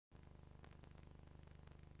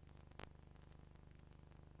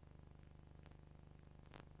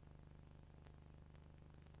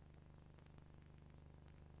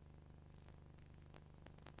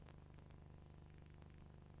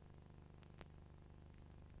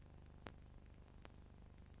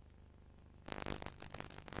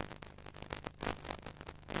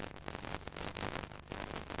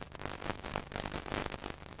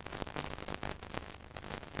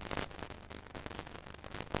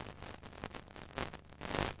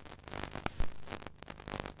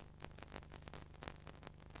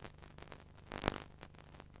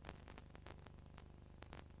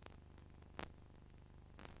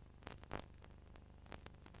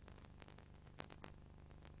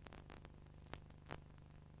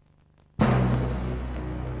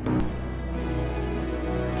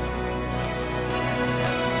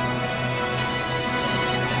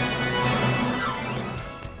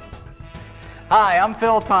Hi, I'm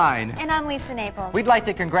Phil Tine. And I'm Lisa Naples. We'd like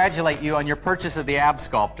to congratulate you on your purchase of the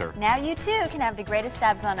AbSculptor. Now you too can have the greatest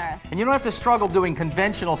abs on earth. And you don't have to struggle doing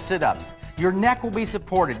conventional sit-ups. Your neck will be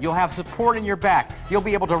supported. You'll have support in your back. You'll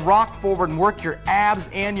be able to rock forward and work your abs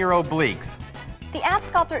and your obliques. The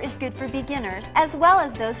AbSculptor is good for beginners as well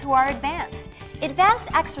as those who are advanced.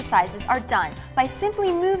 Advanced exercises are done by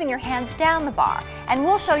simply moving your hands down the bar, and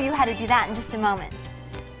we'll show you how to do that in just a moment.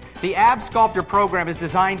 The AbSculptor program is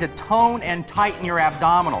designed to tone and tighten your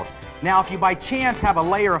abdominals. Now, if you by chance have a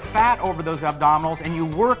layer of fat over those abdominals and you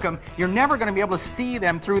work them, you're never going to be able to see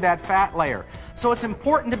them through that fat layer. So it's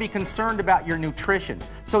important to be concerned about your nutrition.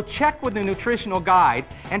 So check with the nutritional guide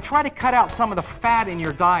and try to cut out some of the fat in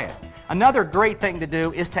your diet. Another great thing to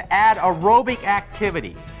do is to add aerobic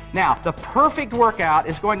activity. Now, the perfect workout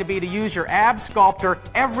is going to be to use your AbSculptor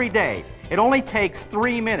every day. It only takes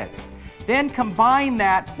 3 minutes. Then combine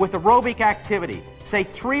that with aerobic activity, say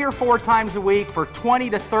 3 or 4 times a week for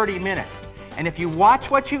 20 to 30 minutes. And if you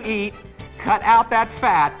watch what you eat, cut out that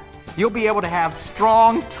fat, you'll be able to have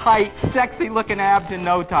strong, tight, sexy-looking abs in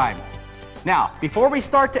no time. Now, before we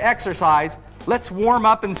start to exercise, let's warm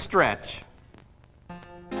up and stretch.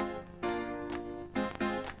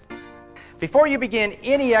 Before you begin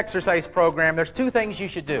any exercise program, there's 2 things you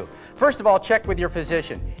should do. First of all, check with your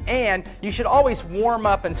physician, and you should always warm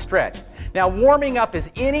up and stretch. Now, warming up is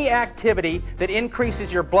any activity that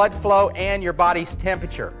increases your blood flow and your body's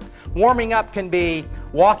temperature. Warming up can be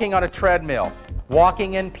walking on a treadmill,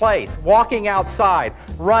 walking in place, walking outside,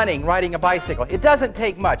 running, riding a bicycle. It doesn't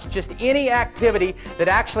take much, just any activity that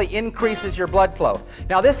actually increases your blood flow.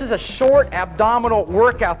 Now, this is a short abdominal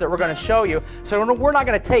workout that we're going to show you, so we're not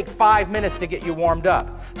going to take 5 minutes to get you warmed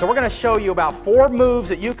up. So we're going to show you about 4 moves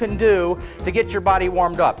that you can do to get your body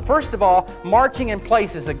warmed up. First of all, marching in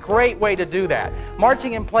place is a great way to do that.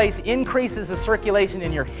 Marching in place increases the circulation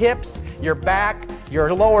in your hips, your back,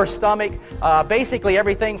 your lower stomach, basically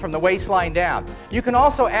everything from the waistline down. You can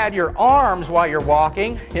also add your arms while you're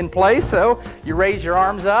walking in place, so you raise your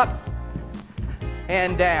arms up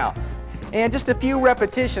and down. And just a few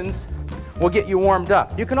repetitions will get you warmed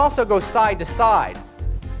up. You can also go side to side.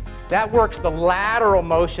 That works the lateral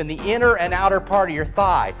motion, the inner and outer part of your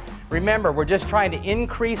thigh. Remember, we're just trying to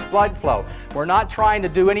increase blood flow. We're not trying to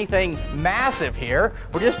do anything massive here.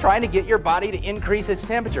 We're just trying to get your body to increase its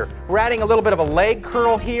temperature. We're adding a little bit of a leg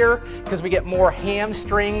curl here because we get more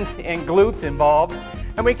hamstrings and glutes involved.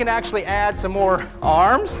 And we can actually add some more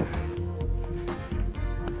arms.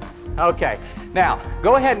 Okay, now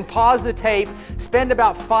go ahead and pause the tape. Spend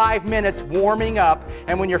about 5 minutes warming up,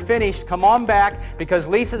 and when you're finished, come on back because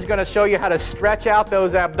Lisa's going to show you how to stretch out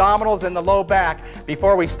those abdominals and the low back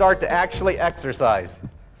before we start to actually exercise.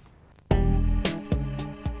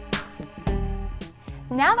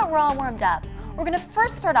 Now that we're all warmed up, we're going to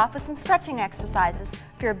first start off with some stretching exercises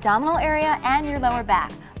for your abdominal area and your lower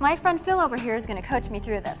back. My friend Phil over here is going to coach me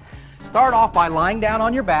through this. Start off by lying down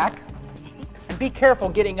on your back. Be careful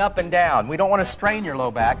getting up and down. We don't want to strain your low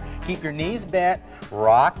back. Keep your knees bent,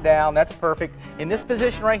 rock down, that's perfect. In this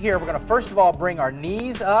position right here, we're going to first of all bring our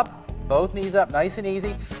knees up, both knees up, nice and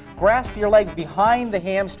easy. Grasp your legs behind the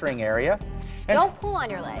hamstring area. And don't pull on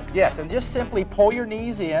your legs. Yes, and just simply pull your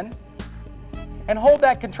knees in and hold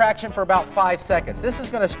that contraction for about 5 seconds. This is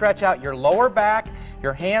going to stretch out your lower back,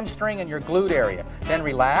 your hamstring, and your glute area. Then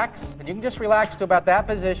relax, and you can just relax to about that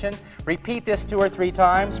position. Repeat this 2 or 3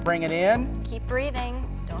 times. Bring it in. Keep breathing.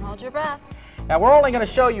 Don't hold your breath. Now, we're only going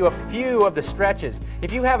to show you a few of the stretches.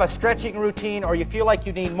 If you have a stretching routine or you feel like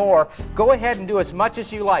you need more, go ahead and do as much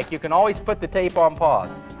as you like. You can always put the tape on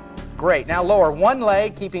pause. Great. Now lower one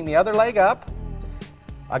leg, keeping the other leg up.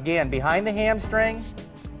 Again, behind the hamstring.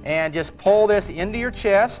 And just pull this into your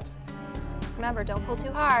chest. Remember, don't pull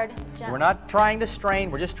too hard. Gently. We're not trying to strain,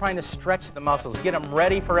 we're just trying to stretch the muscles, get them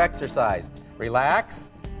ready for exercise. Relax.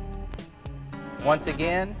 Once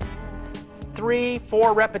again. 3,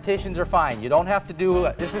 4 repetitions are fine. You don't have to do,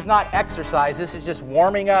 this is not exercise, this is just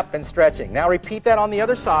warming up and stretching. Now repeat that on the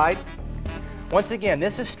other side. Once again,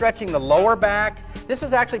 this is stretching the lower back. This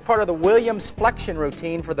is actually part of the Williams flexion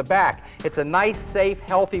routine for the back. It's a nice, safe,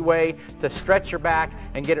 healthy way to stretch your back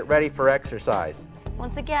and get it ready for exercise.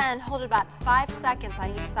 Once again, hold it about 5 seconds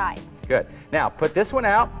on each side. Good. Now, put this one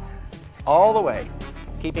out all the way.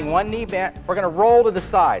 Keeping one knee bent, we're going to roll to the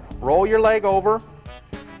side. Roll your leg over.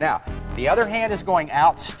 Now, the other hand is going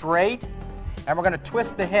out straight, and we're going to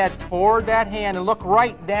twist the head toward that hand and look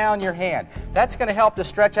right down your hand. That's going to help to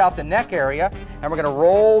stretch out the neck area, and we're going to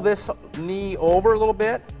roll this knee over a little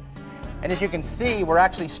bit. And as you can see, we're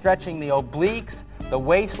actually stretching the obliques, the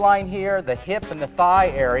waistline here, the hip and the thigh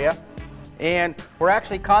area. And we're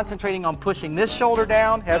actually concentrating on pushing this shoulder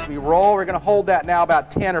down as we roll. We're going to hold that now about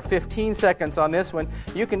 10 or 15 seconds on this one.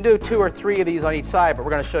 You can do 2 or 3 of these on each side, but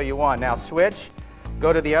we're going to show you one. Now switch,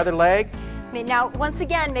 go to the other leg. Now, once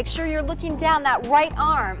again, make sure you're looking down that right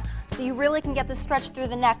arm so you really can get the stretch through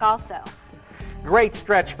the neck also. Great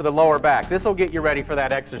stretch for the lower back. This will get you ready for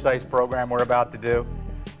that exercise program we're about to do.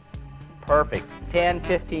 Perfect. 10,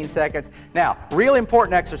 15 seconds. Now, real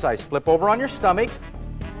important exercise. Flip over on your stomach.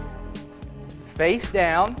 Face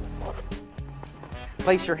down.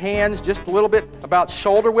 Place your hands just a little bit about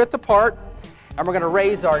shoulder width apart. And we're going to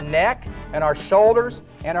raise our neck and our shoulders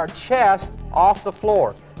and our chest off the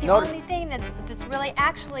floor. The only thing that's really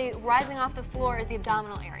actually rising off the floor is the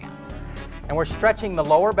abdominal area. And we're stretching the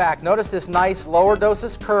lower back. Notice this nice lower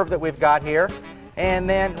dosis curve that we've got here. And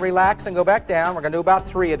then relax and go back down. We're going to do about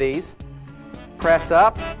 3 of these. Press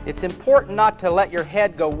up. It's important not to let your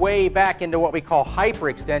head go way back into what we call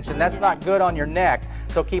hyperextension. That's not good on your neck.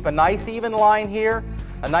 So keep a nice even line here,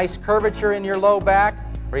 a nice curvature in your low back.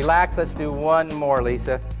 Relax. Let's do 1 more,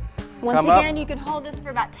 Lisa. Once again, you can hold this for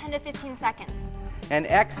about 10 to 15 seconds. And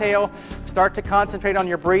exhale. Start to concentrate on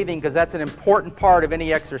your breathing because that's an important part of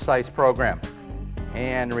any exercise program.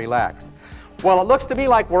 And relax. Well, it looks to me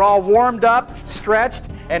like we're all warmed up, stretched,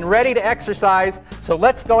 and ready to exercise. So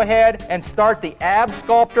let's go ahead and start the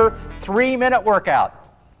AbSculptor 3-minute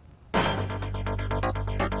workout.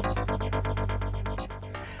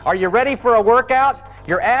 Are you ready for a workout?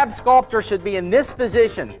 Your AbSculptor should be in this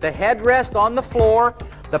position. The headrest on the floor,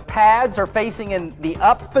 the pads are facing in the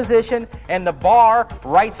up position, and the bar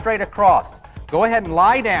right straight across. Go ahead and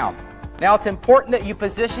lie down. Now it's important that you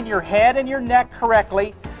position your head and your neck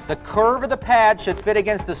correctly. The curve of the pad should fit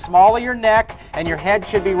against the small of your neck, and your head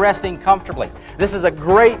should be resting comfortably. This is a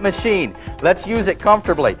great machine. Let's use it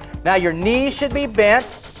comfortably. Now your knees should be bent.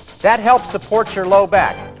 That helps support your low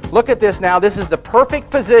back. Look at this now. This is the perfect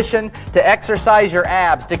position to exercise your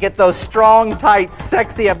abs, to get those strong, tight,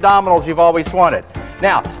 sexy abdominals you've always wanted.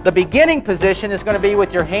 Now, the beginning position is going to be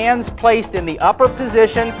with your hands placed in the upper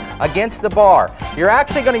position against the bar. You're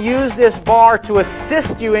actually going to use this bar to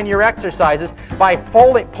assist you in your exercises by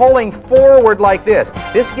pulling forward like this.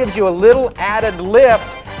 This gives you a little added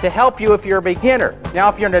lift to help you if you're a beginner. Now,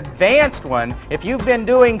 if you're an advanced one, if you've been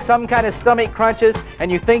doing some kind of stomach crunches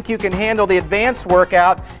and you think you can handle the advanced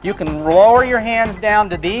workout, you can lower your hands down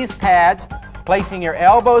to these pads, placing your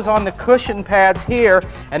elbows on the cushion pads here,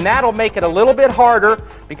 and that'll make it a little bit harder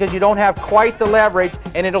because you don't have quite the leverage,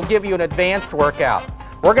 and it'll give you an advanced workout.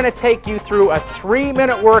 We're going to take you through a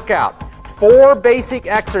 3-minute workout. 4 basic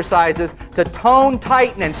exercises to tone,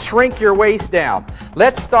 tighten, and shrink your waist down.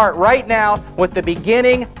 Let's start right now with the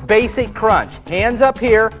beginning basic crunch. Hands up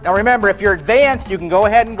here. Now remember, if you're advanced, you can go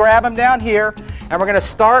ahead and grab them down here. And we're going to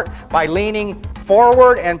start by leaning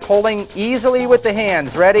forward and pulling easily with the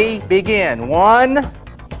hands. Ready? Begin. 1.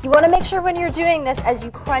 You want to make sure when you're doing this, as you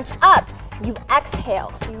crunch up, you exhale,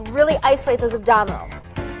 so you really isolate those abdominals.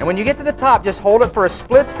 And when you get to the top, just hold it for a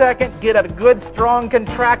split second, get a good strong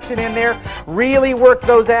contraction in there, really work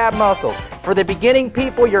those ab muscles. For the beginning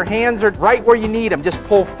people, your hands are right where you need them. Just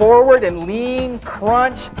pull forward and lean,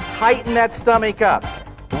 crunch, tighten that stomach up.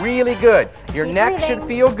 Really good. Your neck should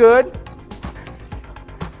feel good.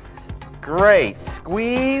 Great.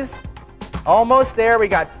 Squeeze. Almost there. We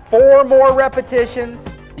got 4 more repetitions.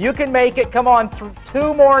 You can make it. Come on,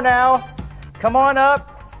 2 more now. Come on up.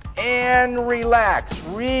 And relax.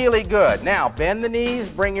 Really good. Now, bend the knees,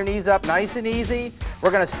 bring your knees up nice and easy.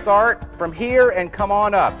 We're going to start from here and come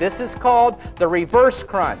on up. This is called the reverse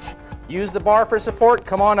crunch. Use the bar for support.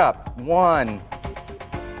 Come on up. 1,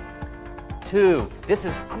 2. This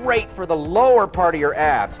is great for the lower part of your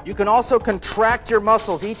abs. You can also contract your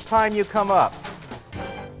muscles each time you come up.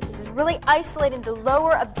 This is really isolating the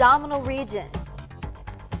lower abdominal region.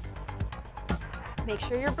 Make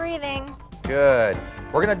sure you're breathing. Good.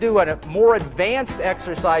 We're going to do a more advanced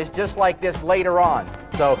exercise just like this later on.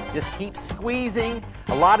 So just keep squeezing.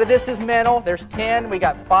 A lot of this is mental. There's 10. We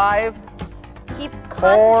got 5. Keep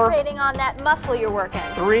concentrating on that muscle you're working.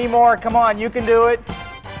 3 more. Come on, you can do it.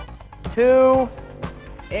 2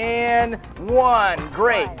 and 1.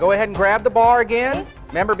 Great. Go ahead and grab the bar again. Okay.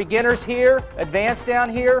 Remember, beginners here, advanced down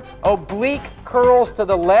here. Oblique curls to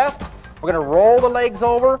the left. We're going to roll the legs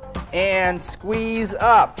over and squeeze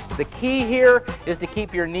up. The key here is to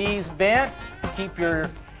keep your knees bent, keep your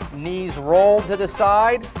knees rolled to the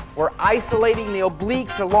side. We're isolating the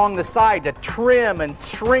obliques along the side to trim and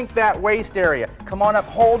shrink that waist area. Come on up,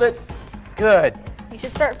 hold it. Good. You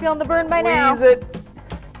should start feeling the burn by now. Squeeze it.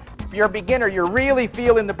 If you're a beginner, you're really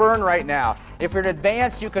feeling the burn right now. If you're an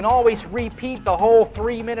advanced, you can always repeat the whole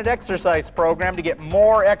 3-minute exercise program to get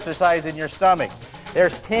more exercise in your stomach.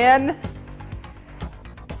 There's 10.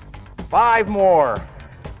 5 more.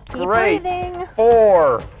 Keep Great. breathing.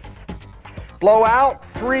 4. Blow out.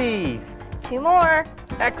 3. 2 more.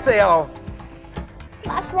 Exhale.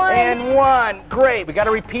 Last one. And 1. Great. We got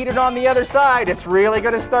to repeat it on the other side. It's really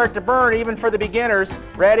going to start to burn even for the beginners.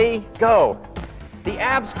 Ready? Go. The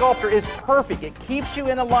AbSculptor is perfect. It keeps you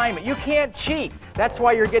in alignment. You can't cheat. That's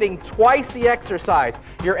why you're getting twice the exercise.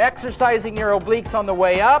 You're exercising your obliques on the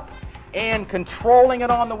way up and controlling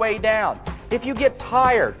it on the way down. If you get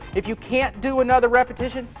tired, if you can't do another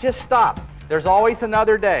repetition, just stop. There's always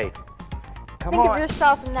another day. Come Think on. of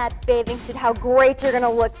yourself in that bathing suit, how great you're going to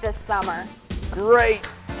look this summer. Great.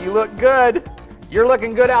 You look good. You're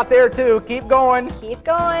looking good out there too. Keep going. Keep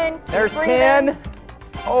going. Keep There's breathing. 10.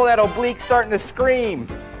 Oh, that oblique's starting to scream.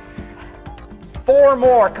 4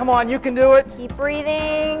 more. Come on, you can do it. Keep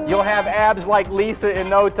breathing. You'll have abs like Lisa in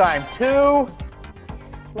no time. 2.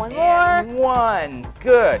 1 more. And 1.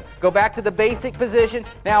 Good. Go back to the basic position.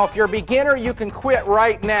 Now, if you're a beginner, you can quit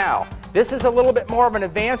right now. This is a little bit more of an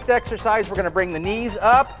advanced exercise. We're going to bring the knees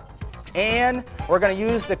up, and we're going to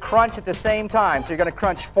use the crunch at the same time. So you're going to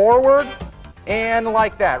crunch forward and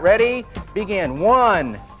like that. Ready? Begin.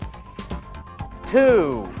 1,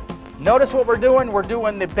 2. Notice what we're doing. We're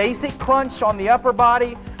doing the basic crunch on the upper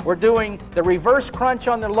body. We're doing the reverse crunch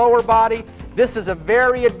on the lower body. This is a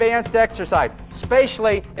very advanced exercise,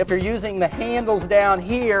 especially if you're using the handles down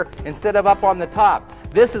here instead of up on the top.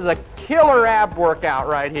 This is a killer ab workout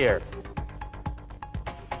right here.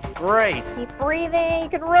 Great. Keep breathing. You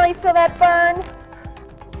can really feel that burn.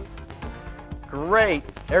 Great.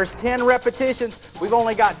 There's 10 repetitions. We've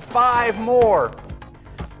only got 5 more.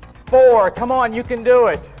 4. Come on, you can do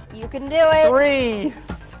it. You can do it. 3.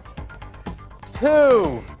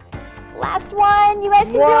 2. Last one. You guys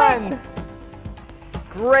can do 1. it.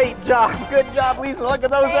 Great job. Good job, Lisa. Look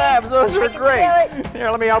at those abs. Those are You can great. do it. Here,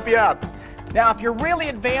 let me help you up. Now, if you're really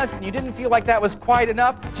advanced and you didn't feel like that was quite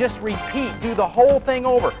enough, just repeat. Do the whole thing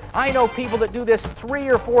over. I know people that do this 3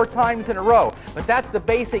 or 4 times in a row, but that's the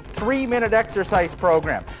basic 3-minute exercise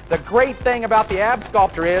program. The great thing about the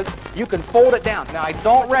AbSculptor is you can fold it down. Now, I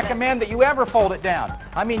don't recommend that you ever fold it down.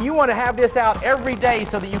 I mean, you want to have this out every day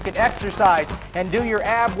so that you can exercise and do your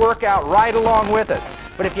ab workout right along with us.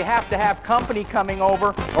 But if you have to have company coming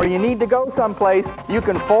over or you need to go someplace, you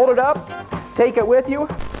can fold it up, take it with you.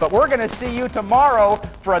 But we're going to see you tomorrow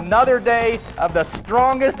for another day of the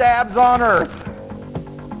strongest abs on earth.